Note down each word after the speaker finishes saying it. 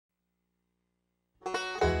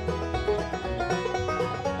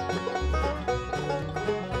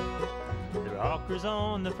neighbors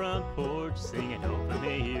on the front porch singing old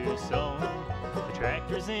familiar song. The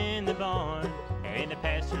tractor's in the barn and the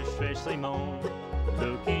pastor's freshly mown.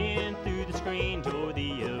 Looking through the screen door,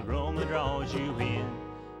 the aroma draws you in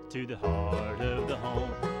to the heart of the home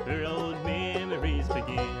where old memories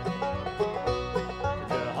begin.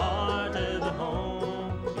 The heart of the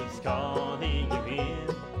home is calling you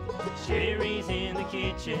in. Cherie's in the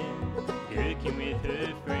kitchen, cooking with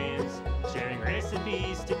her friends, sharing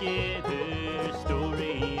recipes together,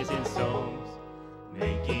 stories and songs,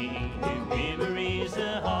 making new memories,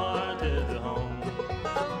 the heart of the home.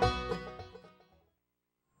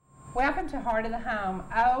 Welcome to Heart of the Home.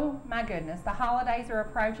 Oh my goodness, the holidays are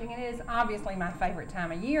approaching. It is obviously my favorite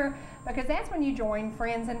time of year because that's when you join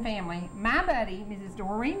friends and family. My buddy, Mrs.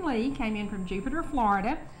 Doreen Lee, came in from Jupiter,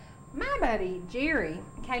 Florida. My buddy, Cherie,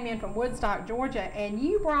 came in from Woodstock, Georgia, and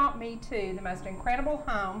you brought me to the most incredible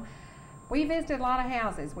home. We visited a lot of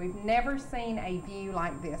houses. We've never seen a view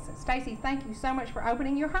like this. Stacey, thank you so much for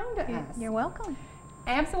opening your home to us. You're welcome.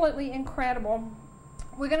 Absolutely incredible.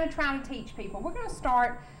 We're going to try to teach people. We're going to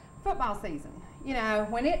start football season. You know,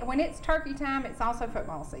 when it's turkey time, it's also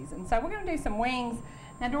football season. So we're going to do some wings.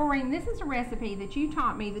 Now, Doreen, this is a recipe that you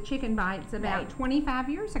taught me, the chicken bites, about 25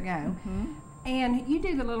 years ago. And you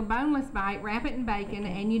do the little boneless bite, wrap it in bacon,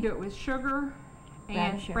 and you do it with sugar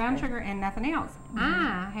and brown sugar and nothing else.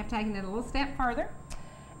 I have taken it a little step further,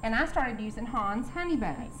 and I started using Hans honey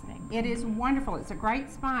buns. It is wonderful. It's a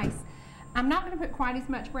great spice. I'm not going to put quite as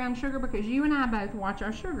much brown sugar because you and I both watch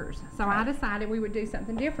our sugars. So I decided we would do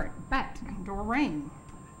something different. But Doreen,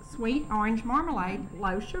 sweet orange marmalade,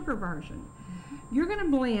 low sugar version. You're going to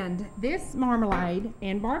blend this marmalade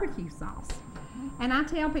and barbecue sauce. And I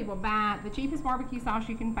tell people, buy the cheapest barbecue sauce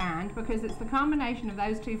you can find because it's the combination of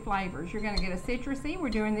those two flavors. You're going to get a citrusy. We're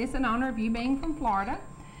doing this in honor of you being from Florida,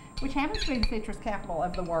 which happens to be the citrus capital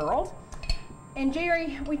of the world. And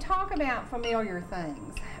Cherie, we talk about familiar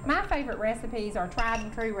things. My favorite recipes are tried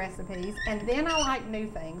and true recipes, and then I like new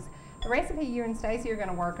things. The recipe you and Stacey are going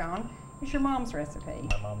to work on is your mom's recipe.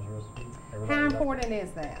 My mom's recipe. How important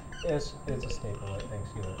is that? It's a staple at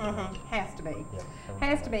Thanksgiving. Has to be. Yep,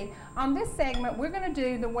 has to be. On this segment, we're going to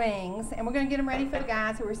do the wings, and we're going to get them ready for the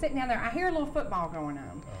guys who are sitting down there. I hear a little football going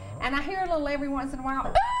on, and I hear a little every once in a while,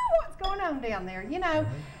 oh, what's going on down there? You know,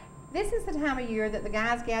 this is the time of year that the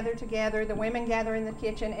guys gather together, the women gather in the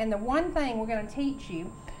kitchen, and the one thing we're going to teach you,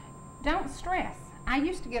 don't stress. I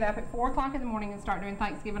used to get up at 4 o'clock in the morning and start doing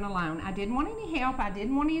Thanksgiving alone. I didn't want any help. I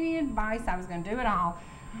didn't want any advice. I was going to do it all.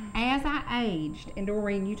 As I aged, and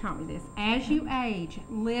Doreen, you taught me this, as you age,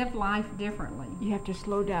 live life differently. You have to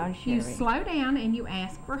slow down, Cherie. You slow down and you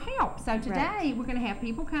ask for help. So today, we're going to have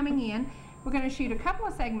people coming in. We're going to shoot a couple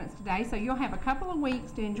of segments today, so you'll have a couple of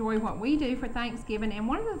weeks to enjoy what we do for Thanksgiving. And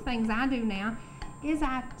one of the things I do now is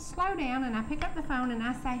I slow down and I pick up the phone and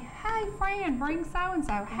I say, hey, friend, bring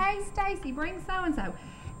so-and-so. Hey, Stacey, bring so-and-so.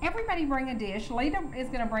 Everybody bring a dish. Lita is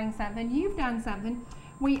going to bring something. You've done something.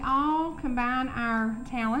 We all combine our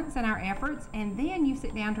talents and our efforts, and then you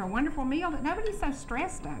sit down to a wonderful meal that nobody's so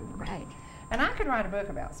stressed over. Right. And I could write a book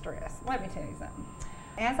about stress. Let me tell you something.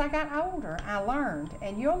 As I got older, I learned,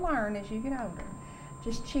 and you'll learn as you get older,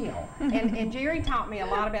 just chill. and Cherie taught me a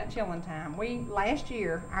lot about chilling time. Last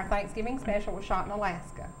year, our Thanksgiving special was shot in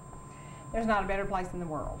Alaska. There's not a better place in the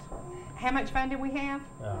world. How much fun did we have?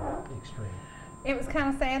 Extreme. It was kind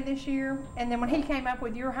of sad this year, and then when he came up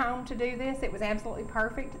with your home to do this, it was absolutely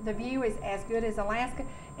perfect. The view is as good as Alaska.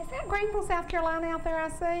 Is that Greenville, South Carolina out there I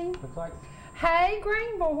see? Looks like. Hey,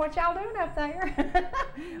 Greenville, what y'all doing up there?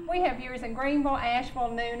 We have viewers in Greenville, Asheville,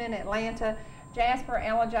 Noonan, Atlanta, Jasper,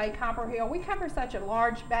 LJ, Copper Hill. We cover such a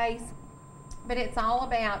large base, but it's all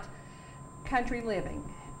about country living.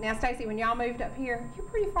 Now, Stacey, when y'all moved up here, you're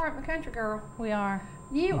pretty far up the country, girl. We are.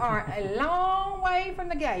 You are a long way from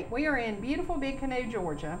the gate. We are in beautiful Big Canoe,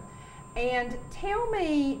 Georgia. And tell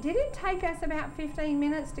me, did it take us about 15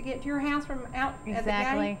 minutes to get to your house from out at the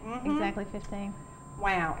gate? Exactly 15.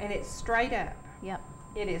 Wow, and it's straight up. Yep.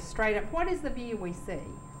 It is straight up. What is the view we see?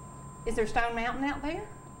 Is there Stone Mountain out there?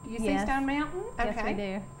 Do you see Stone Mountain? Yes, we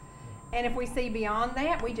do. And if we see beyond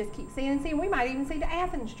that, we just keep seeing and seeing. We might even see to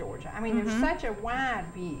Athens, Georgia. I mean, there's such a wide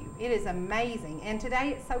view. It is amazing. And today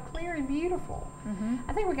it's so clear and beautiful.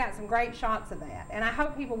 I think we got some great shots of that. And I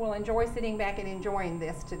hope people will enjoy sitting back and enjoying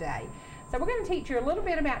this today. So we're going to teach you a little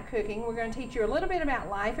bit about cooking. We're going to teach you a little bit about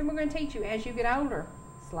life. And we're going to teach you as you get older.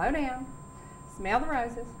 Slow down. Smell the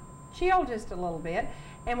roses. Chill just a little bit.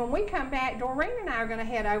 And when we come back, Doreen and I are going to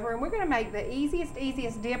head over and we're going to make the easiest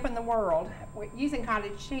dip in the world using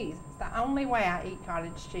cottage cheese. It's the only way I eat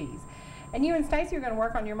cottage cheese. And you and Stacey are going to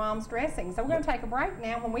work on your mom's dressing. So we're going to take a break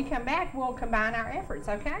now. When we come back, we'll combine our efforts,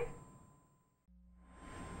 okay?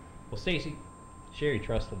 Well, Stacey, Cherie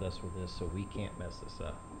trusted us with this, so we can't mess this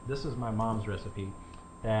up. This is my mom's recipe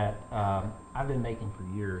that I've been making for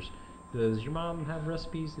years. Does your mom have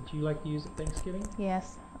recipes that you like to use at Thanksgiving?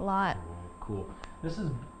 Yes, a lot. Cool. This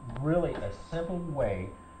is really a simple way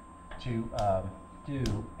to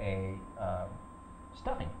do a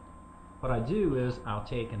stuffing. What I do is I'll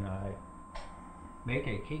take and I make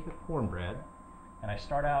a cake of cornbread, and I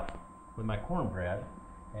start out with my cornbread,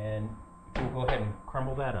 and we'll go ahead and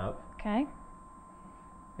crumble that up. Okay.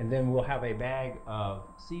 And then we'll have a bag of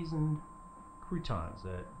seasoned croutons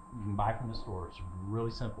that you can buy from the store. It's really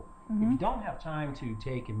simple. If you don't have time to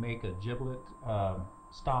take and make a giblet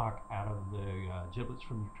stock out of the giblets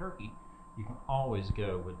from your turkey, you can always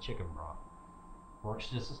go with chicken broth. Works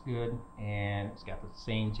just as good, and it's got the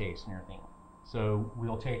same taste and everything. So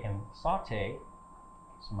we'll take and saute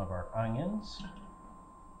some of our onions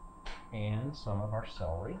and some of our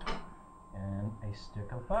celery and a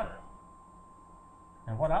stick of butter.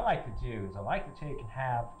 And what I like to do is I like to take and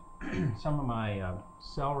have some of my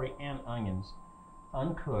celery and onions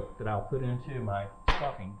uncooked that I'll put into my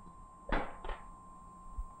stuffing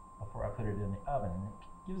before I put it in the oven. And it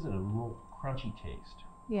gives it a little crunchy taste.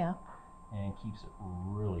 Yeah. And keeps it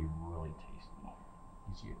really, really tasty.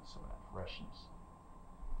 Gives you some of that freshness.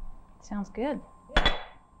 Sounds good.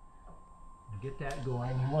 Get that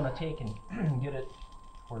going. You want to take and get it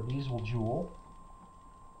where these will jewel.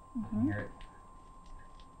 Hear it.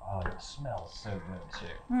 Oh, it smells so good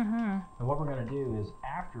too. And what we're going to do is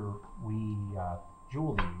after we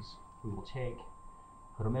jewel these, we will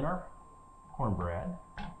put them in our cornbread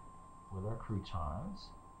with our croutons,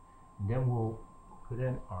 and then we'll put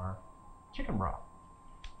in our chicken broth.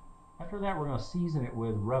 After that, we're going to season it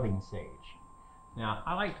with rubbing sage. Now,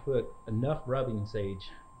 I like to put enough rubbing sage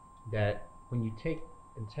that when you take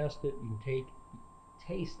and test it, you can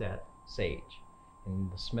taste that sage,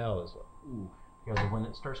 and the smell is ooh. Because when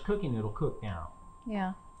it starts cooking, it'll cook down.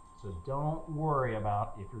 Yeah. So don't worry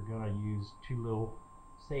about if you're going to use too little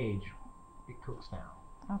sage, it cooks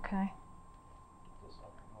down. Okay. Get this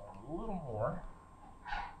up and going a little more.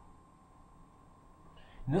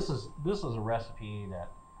 And this is a recipe that,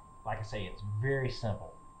 like I say, it's very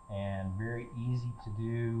simple and very easy to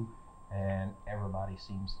do, and everybody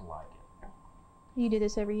seems to like it. You do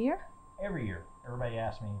this every year? Every year. Everybody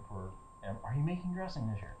asks me are you making dressing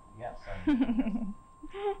this year? Yes, I'm making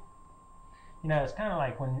dressing. You know, it's kind of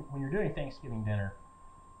like when you're doing Thanksgiving dinner,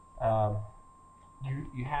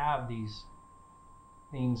 you have these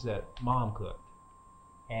things that Mom cooked,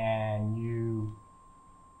 and you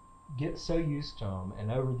get so used to them,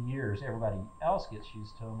 and over the years, everybody else gets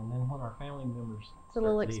used to them, and then when our family members It's a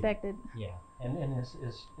little expected. Yeah, and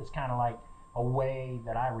it's kind of like a way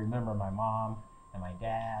that I remember my mom and my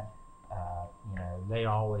dad. You know, they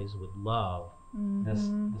always would love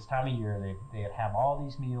this time of year. They'd have all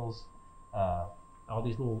these meals, all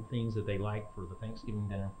these little things that they liked for the Thanksgiving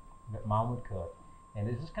dinner that Mom would cook, and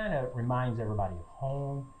it just kind of reminds everybody of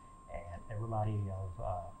home and everybody of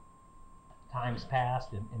times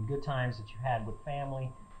past and good times that you had with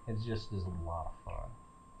family. It just is a lot of fun,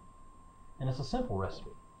 and it's a simple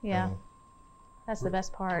recipe. Yeah, I mean, that's the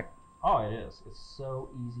best part. Oh, it is. It's so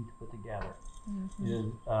easy to put together.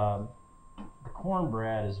 The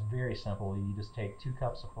cornbread is very simple. You just take 2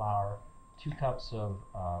 cups of flour, 2 cups of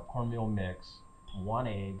cornmeal mix, 1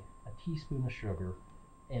 egg, a teaspoon of sugar,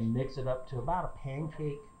 and mix it up to about a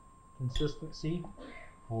pancake consistency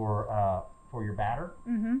for your batter.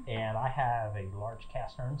 And I have a large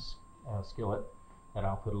cast iron skillet that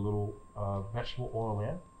I'll put a little vegetable oil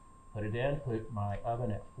in. Put it in, put my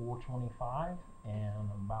oven at 425, and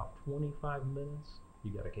about 25 minutes,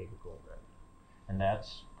 you got a cake of cornbread. And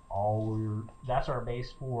that's our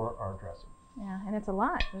base for our dressing. Yeah, and it's a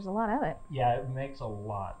lot. There's a lot of it. Yeah, it makes a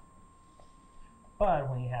lot. But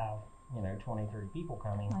when you have, 20, 30 people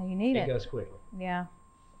coming, you need it. It goes quickly. Yeah.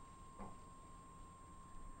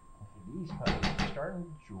 These puppies are starting to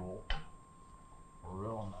jewel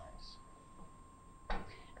real nice.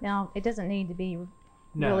 Now, it doesn't need to be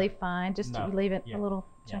really fine. Just you leave it a little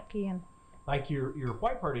chunky and. Like your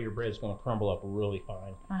white part of your bread is going to crumble up really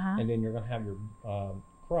fine, and then you're going to have your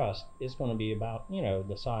crust. It's going to be about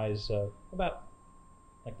the size about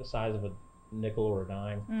like the size of a nickel or a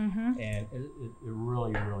dime, and it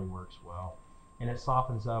really works well, and it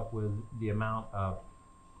softens up with the amount of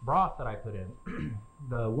broth that I put in.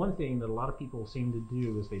 The one thing that a lot of people seem to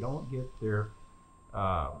do is they don't get their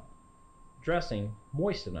dressing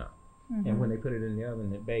moist enough, and when they put it in the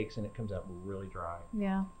oven, it bakes and it comes out really dry.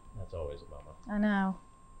 Yeah. That's always a bummer. I know.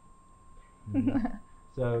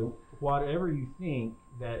 So whatever you think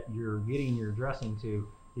that you're getting your dressing to,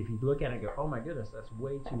 if you look at it and go, oh my goodness, that's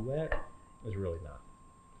way too wet, it's really not.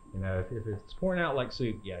 You know, if it's pouring out like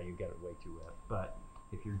soup, yeah, you got it way too wet. But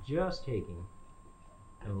if you're just taking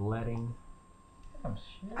and letting.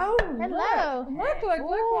 Oh, hello. Look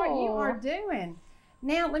what you are doing.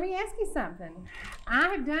 Now, let me ask you something. I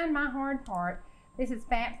have done my hard part. This is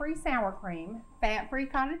fat-free sour cream, fat-free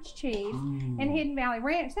cottage cheese, and Hidden Valley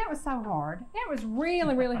Ranch. That was so hard. That was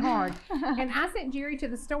really, really hard. And I sent Cherie to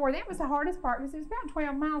the store. That was the hardest part because it was about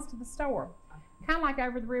 12 miles to the store. Kind of like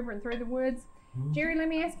over the river and through the woods. Cherie, let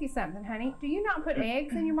me ask you something, honey. Do you not put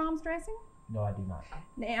eggs in your mom's dressing? No, I do not.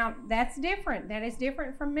 Now, that's different. That is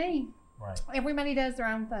different from me. Right. Everybody does their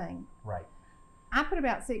own thing. Right. I put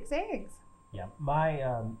about 6 eggs. Yeah, my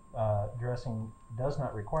dressing does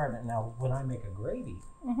not require that. Now, when I make a gravy,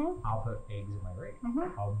 I'll put eggs in my gravy.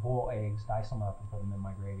 I'll boil eggs, dice them up, and put them in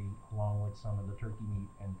my gravy along with some of the turkey meat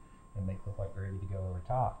and make look like gravy to go over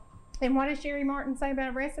top. And what does Cherie Martin say about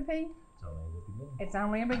a recipe? It's only the beginning. It's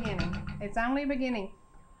only a beginning. It's only a beginning.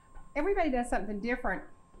 Everybody does something different.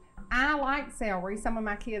 I like celery. Some of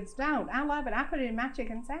my kids don't. I love it. I put it in my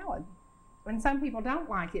chicken salad. And some people don't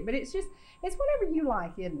like it, but it's whatever you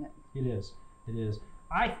like, isn't it? It is. It is.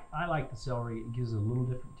 I like the celery. It gives it a little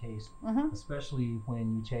different taste, especially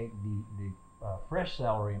when you take the fresh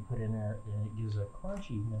celery and put it in there, and it gives a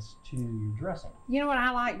crunchiness to your dressing. You know what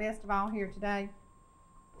I like best of all here today?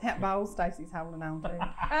 That bowl Stacey's holding on to.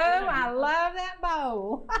 Oh, I love that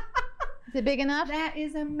bowl. Is it big enough? That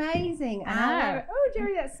is amazing. I love know. it. Oh,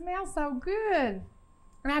 Cherie, that smells so good.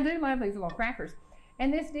 And I do love these little crackers.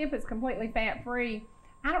 And this dip is completely fat-free.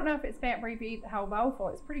 I don't know if it's fat-free if you eat the whole bowl full.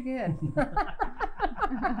 It's pretty good.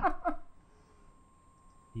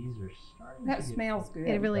 These are starting That to get smells good.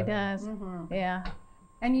 It really does. Yeah.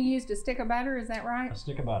 And you used a stick of butter, is that right? a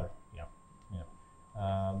stick of butter. Yeah, yeah.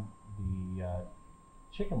 The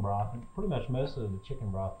chicken broth, and pretty much most of the chicken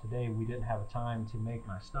broth today, we didn't have time to make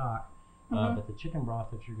my stock, but the chicken broth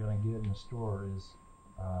that you're going to get in the store is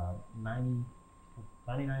 99%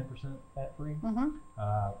 fat-free.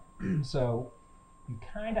 So you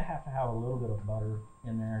kind of have to have a little bit of butter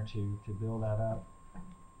in there to build that up.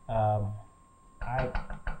 I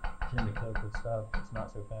tend to cook with stuff that's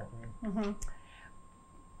not so fat-free.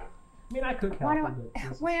 I mean, I cook healthy,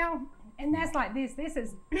 but well, and that's like this. This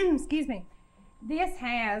is, excuse me, this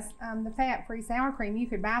has the fat-free sour cream. You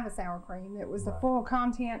could buy the sour cream. It was the full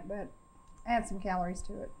content, but add some calories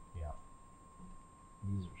to it. Yeah.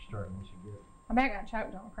 These are starting to get. I bet I got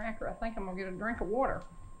choked on a cracker. I think I'm going to get a drink of water.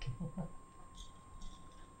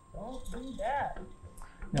 Don't do that.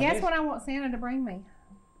 Guess what I want Santa to bring me?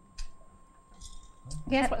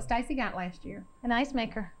 Guess what Stacey got last year? An ice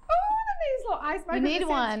maker. Oh, these little ice makers. You need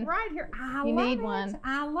one. Right here. I You love need it. one.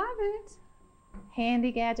 I love it.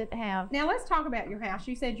 Handy gadget to have. Now let's talk about your house.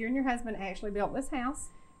 You said you and your husband actually built this house.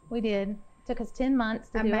 We did. Took us 10 months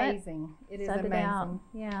to do it. Amazing. It is Subbed it out. amazing.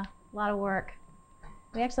 Yeah, a lot of work.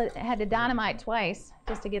 We actually had to dynamite twice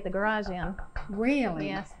just to get the garage in. Really?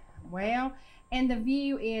 Yes. Well, and the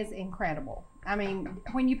view is incredible. I mean,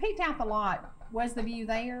 when you picked out the lot, was the view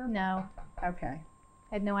there? No, Okay.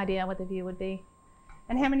 had no idea what the view would be.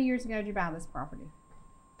 And how many years ago did you buy this property?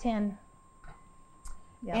 10.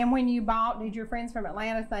 Yeah. And when you bought, did your friends from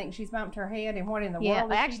Atlanta think she's bumped her head and what in the Yeah,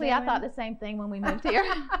 world is she actually, I doing? thought the same thing when we moved here.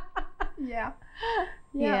 Yeah.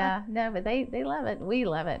 Yeah, no, but they love it. We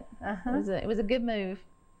love it. Uh-huh. It was a good move.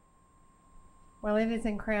 Well, it is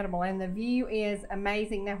incredible, and the view is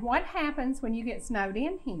amazing. Now, what happens when you get snowed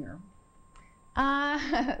in here?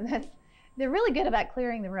 They're really good about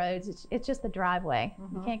clearing the roads. It's just the driveway.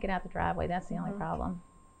 You can't get out the driveway. That's the only problem.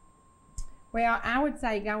 Well, I would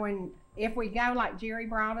say if we go like Cherie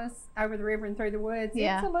brought us over the river and through the woods,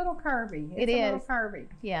 it's a little curvy. It's a little curvy.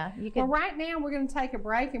 Yeah, you Well, can. right now we're going to take a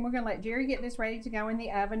break and we're going to let Cherie get this ready to go in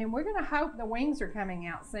the oven, and we're going to hope the wings are coming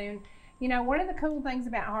out soon. You know, one of the cool things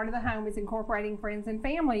about Heart of the Home is incorporating friends and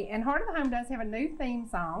family, and Heart of the Home does have a new theme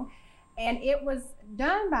song, and it was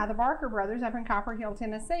done by the Barker Brothers up in Copper Hill,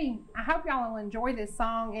 Tennessee. I hope y'all will enjoy this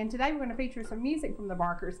song, and today we're going to feature some music from the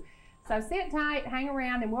Barkers. So sit tight, hang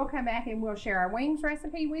around, and we'll come back and we'll share our wings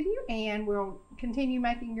recipe with you, and we'll continue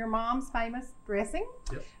making your mom's famous dressing.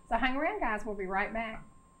 Yep. So hang around, guys. We'll be right back.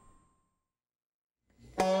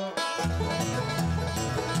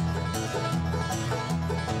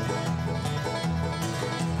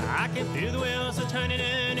 I can feel the wheels are turning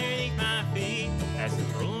underneath my feet as the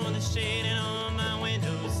roll of the shading on my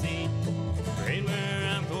window seat. Right where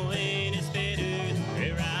I'm going is better than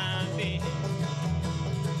where I've been.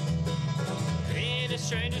 And a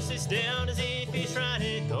stranger sits down as if he's trying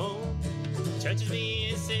to go, touches me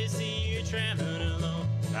and says, see, you're traveling alone.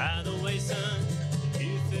 By the way, son,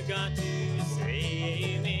 you forgot to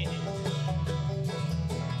say amen.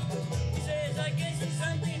 He says, I guess there's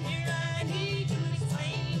something here I need to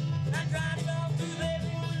explain. I tried it all through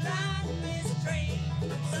every line of this train.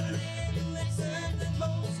 Some of them listen, but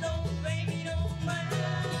most don't, baby, don't mind.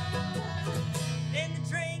 And the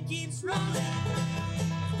train keeps rolling.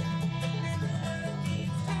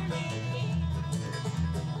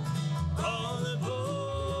 All aboard,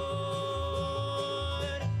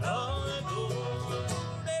 all aboard.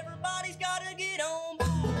 Everybody's gotta get on board.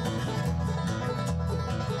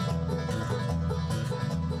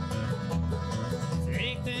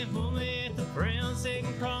 Take that woman with the brown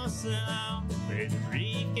second cross the aisle, with the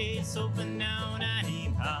briefcase open now, I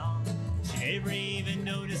need how. She never even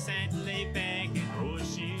noticed that laid back and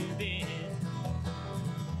horseshoe bend.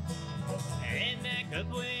 And back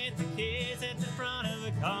up with the kids at the front of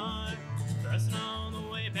the car, fussing on the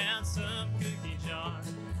way about some cookie jar.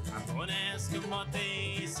 I'm gonna ask them what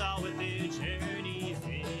they saw with their journey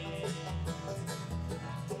then.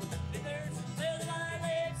 There's a fella I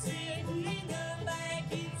left sitting in the back.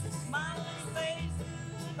 Keeps a smiling face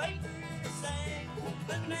through the paper sack.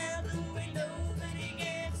 Looking out the window, but he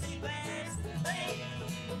can't see past the bay.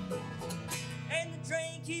 And the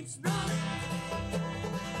train keeps rolling,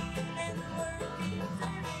 and the world keeps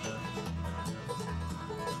turning.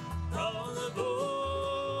 All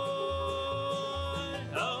aboard,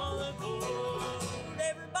 all aboard.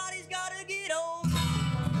 Everybody's gotta get on.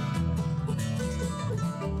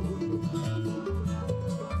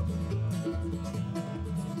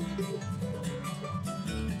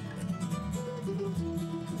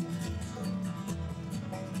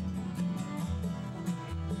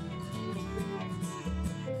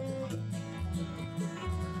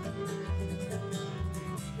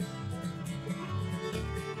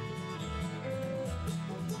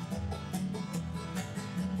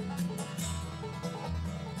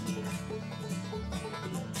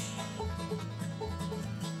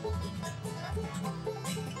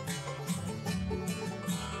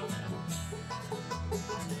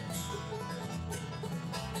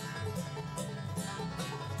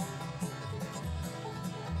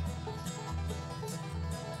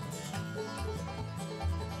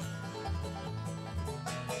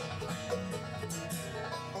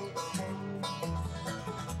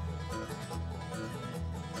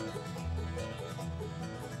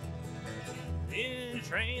 Then the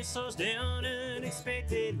train slows down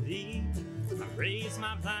unexpectedly. I raise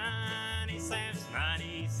my blind, he slaps my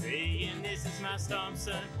knee, saying, "This is my stop,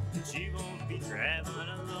 son, but you won't be traveling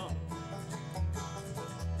alone."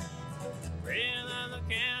 Well, I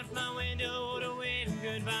look out my window to wave him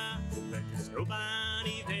goodbye, but there's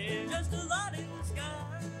nobody there, Just a light in the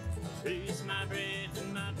sky. lose my breath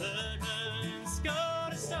and my blood runs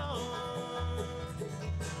cold as stone.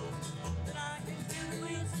 And I can feel the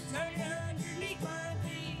wheels turning underneath my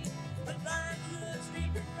feet. But life looks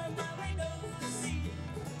different from my window to see.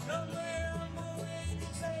 Somewhere I'm going to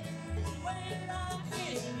say where I've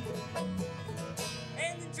been.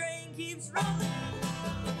 And the train keeps rolling.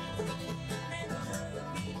 And the world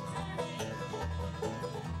keeps turning.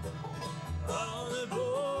 All aboard,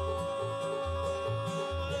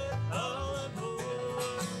 all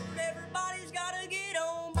aboard. Everybody's gotta get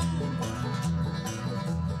on.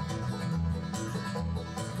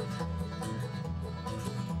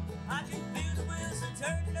 I can feel the wheels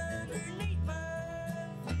turning underneath my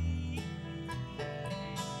feet.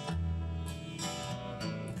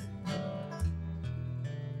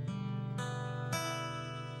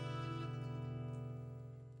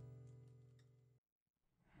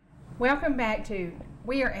 Welcome back to,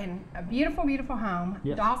 we are in a beautiful, beautiful home,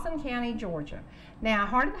 Yes. Dawson County, Georgia. Now,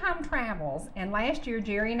 Heart of the Home travels, and last year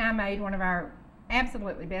Jerry and I made one of our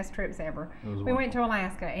absolutely best trips ever. It was We went to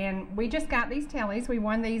Alaska, and we just got these tellies. We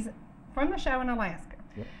won these from the show in Alaska.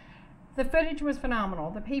 Yep. The footage was phenomenal.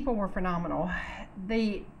 The people were phenomenal.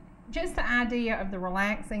 Just the idea of the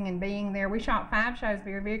relaxing and being there. We shot 5 shows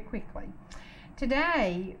very, very quickly.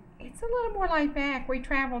 Today, it's a little more laid back. We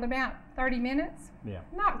traveled about 30 minutes. Yeah.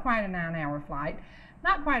 Not quite a 9-hour flight.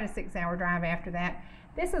 Not quite a 6-hour drive after that.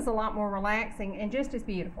 This is a lot more relaxing and just as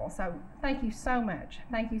beautiful. So thank you so much.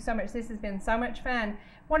 Thank you so much. This has been so much fun.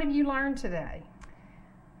 What have you learned today?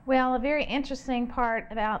 Well, a very interesting part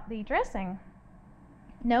about the dressing.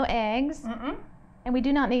 No eggs, and we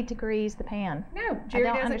do not need to grease the pan. No, Jerry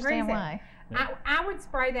I don't doesn't understand grease why. it. I would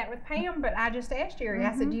spray that with Pam, but I just asked Jerry.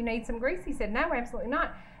 I said, "Do you need some grease?" He said, "No, absolutely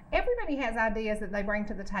not." Everybody has ideas that they bring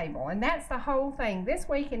to the table, and that's the whole thing. This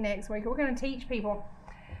week and next week, we're going to teach people,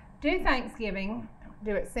 do Thanksgiving,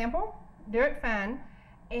 do it simple, do it fun,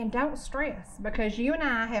 and don't stress, because you and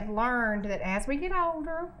I have learned that as we get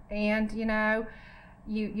older and, you know,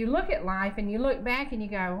 you look at life and you look back and you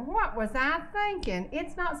go, what was I thinking?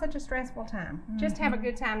 It's not such a stressful time. Just have a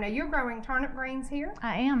good time. Now, you're growing turnip greens here.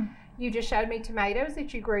 I am. You just showed me tomatoes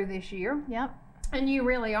that you grew this year. Yep. And you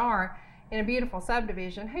really are in a beautiful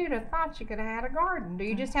subdivision. Who'd have thought you could have had a garden? Do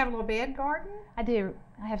you just have a little bed garden? I do.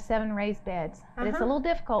 I have 7 raised beds, but it's a little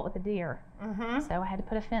difficult with the deer. So I had to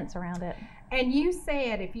put a fence around it. And you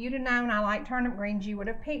said if you'd have known I like turnip greens, you would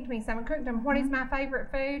have picked me some and cooked them. What is my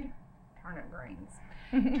favorite food? Turnip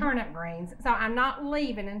greens. Turnip greens. So I'm not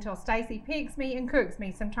leaving until Stacey picks me and cooks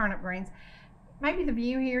me some turnip greens. Maybe the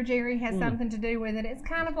view here, Cherie, has something to do with it. It's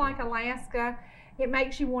kind of like Alaska. It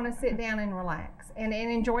makes you want to sit down and relax and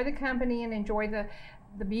enjoy the company and enjoy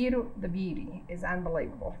the beauty. The beauty is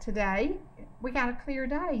unbelievable. Today, we got a clear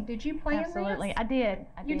day. Did you plan Absolutely. this? I did.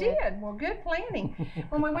 You did? Well, good planning.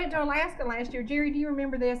 When we went to Alaska last year, Cherie, do you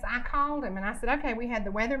remember this? I called him and I said, okay, we had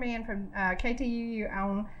the weatherman from KTUU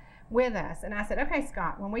on with us. And I said, okay,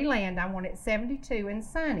 Scott, when we land, I want it 72 and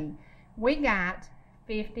sunny. We got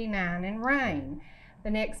 59 and rain. The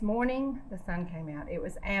next morning, the sun came out. It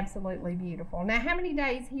was absolutely beautiful. Now, how many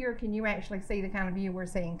days here can you actually see the kind of view we're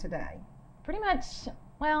seeing today? Pretty much,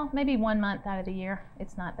 well, maybe 1 month out of the year.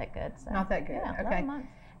 It's not that good. So. Not that good. Yeah, okay. 11 months.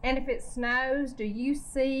 And if it snows, do you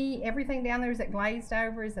see everything down there? Is it glazed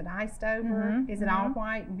over? Is it iced over? Is it all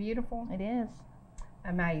white and beautiful? It is.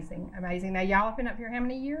 Amazing, amazing. Now, y'all have been up here how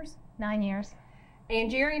many years? 9 years.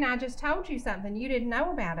 And Cherie and I just told you something you didn't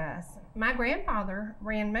know about us. My grandfather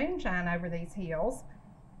ran moonshine over these hills,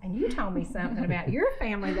 and you told me something about your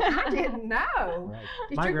family that I didn't know. Right.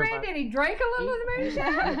 Did My your grandpa- granddaddy drink a little of the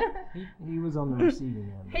moonshine? He was on the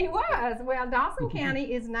receiving end. He was. Well, Dawson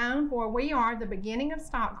County is known for, we are the beginning of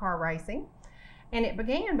stock car racing, and it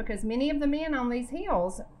began because many of the men on these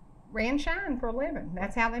hills ran shine for a living.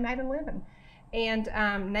 That's how they made a living. And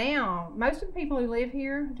now, most of the people who live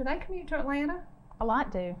here, do they commute to Atlanta? A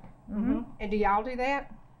lot do. And do y'all do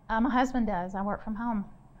that? My husband does. I work from home.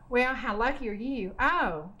 Well, how lucky are you?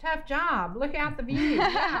 Oh, tough job. Look out the view.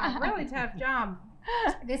 Yeah, really tough job.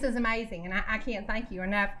 This is amazing, and I can't thank you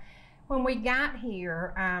enough. When we got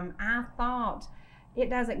here, I thought it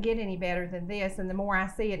doesn't get any better than this, and the more I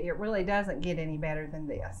see it, it really doesn't get any better than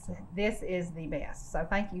this. This is the best. So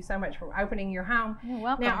thank you so much for opening your home. You're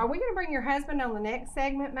welcome. Now, are we going to bring your husband on the next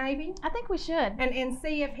segment, maybe? I think we should. And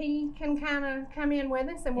see if he can kind of come in with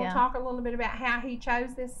us, and we'll talk a little bit about how he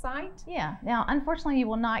chose this site. Yeah. Now, unfortunately, you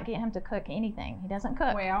will not get him to cook anything. He doesn't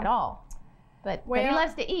cook at all. But he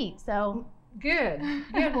loves to eat, so. Good.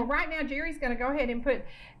 Well, right now, Cherie's going to go ahead and put.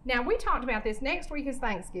 Now, we talked about this. Next week is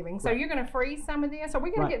Thanksgiving, so you're going to freeze some of this. Are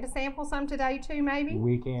we going to get to sample some today, too, maybe?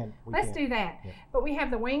 We can. Let's do that. Yep. But we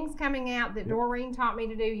have the wings coming out that Doreen taught me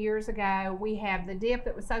to do years ago. We have the dip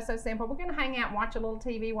that was so simple. We're going to hang out and watch a little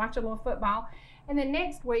TV, watch a little football. And then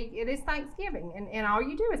next week, it is Thanksgiving. And all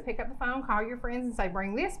you do is pick up the phone, call your friends, and say,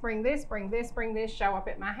 bring this, bring this, bring this, bring this. Show up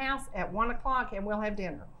at my house at 1 o'clock, and we'll have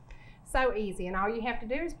dinner. So easy, and all you have to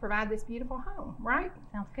do is provide this beautiful home, right?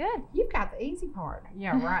 Sounds good. You've got the easy part.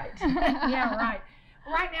 Yeah, right. Yeah, right.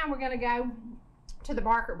 Right now we're going to go to the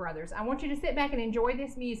Barker Brothers. I want you to sit back and enjoy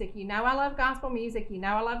this music. You know I love gospel music. You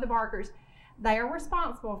know I love the Barkers. They are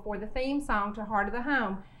responsible for the theme song to Heart of the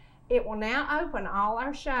Home. It will now open all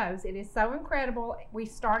our shows. It is so incredible. We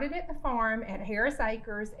started at the farm at Harris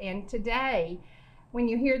Acres, and today, when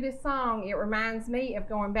you hear this song, it reminds me of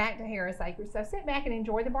going back to Harris Acres. So sit back and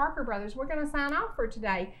enjoy the Barker Brothers. We're going to sign off for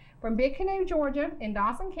today from Big Canoe, Georgia, in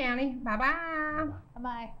Dawson County. Bye-bye.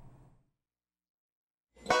 Bye-bye.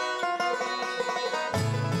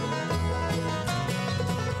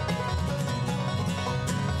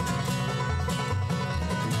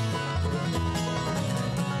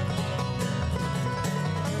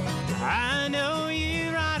 I know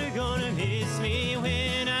you right are gonna miss me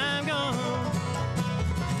when I'm gone.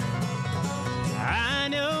 I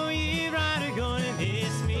know you right are gonna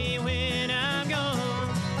miss me when I'm gone.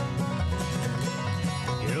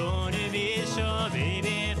 You're gonna miss your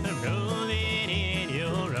baby from rolling in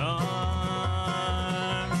your arms.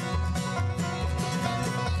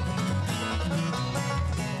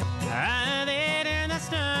 I lay there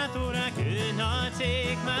last night, thought I could not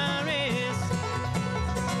take my rest.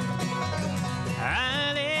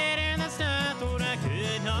 I lay there last night, thought I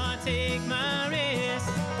could not take my rest.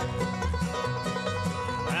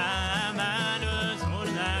 My mind was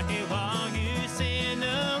holding like a wild goose in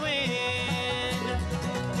the wind.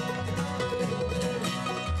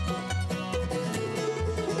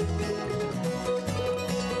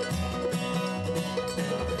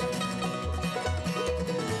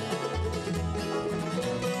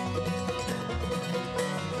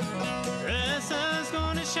 The sun's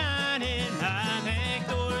gonna shine in my back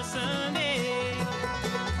door someday.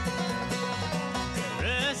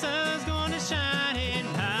 sun's gonna shine and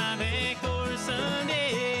I'm back for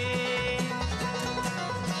Sunday.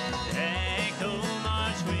 That cold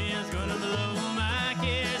March wind's gonna blow my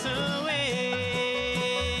cares away.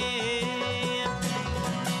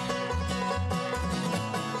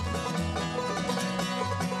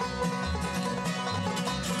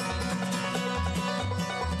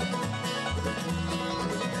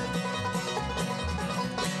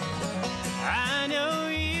 I know